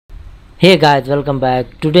Hey guys, welcome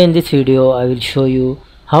back. Today in this video I will show you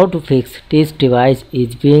how to fix this device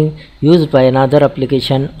is being used by another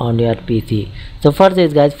application on your PC. So for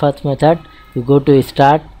this guys, first method, you go to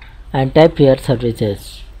start and type here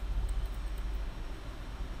services.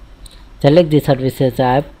 Select the services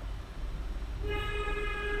app.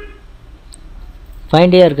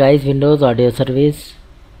 Find here guys Windows audio service.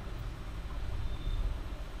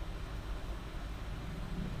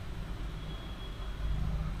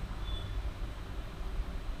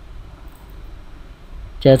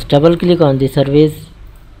 Just double click on the service,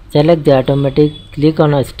 select the automatic, click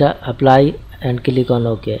on apply and click on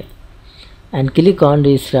OK and click on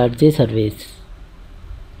restart the service.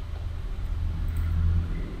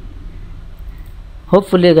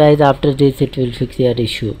 Hopefully guys, after this it will fix your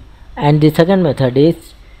issue. And the second method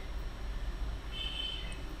is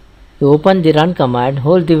you open the run command,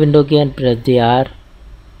 hold the window key and press the R,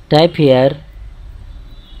 type here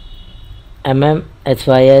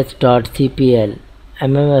mmsys.cpl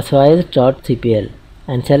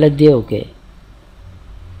and select the OK.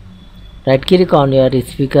 Right click on your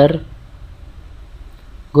speaker,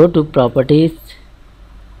 go to properties,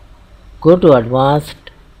 go to advanced,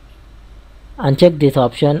 uncheck this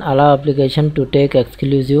option, allow application to take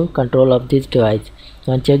exclusive control of this device.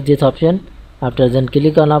 Uncheck this option, after then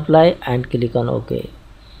click on apply and click on OK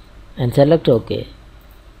and select OK.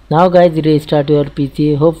 Now guys, restart your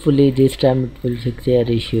PC, hopefully this time it will fix your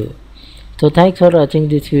issue. So thanks for watching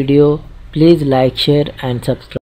this video. Please like, share and subscribe.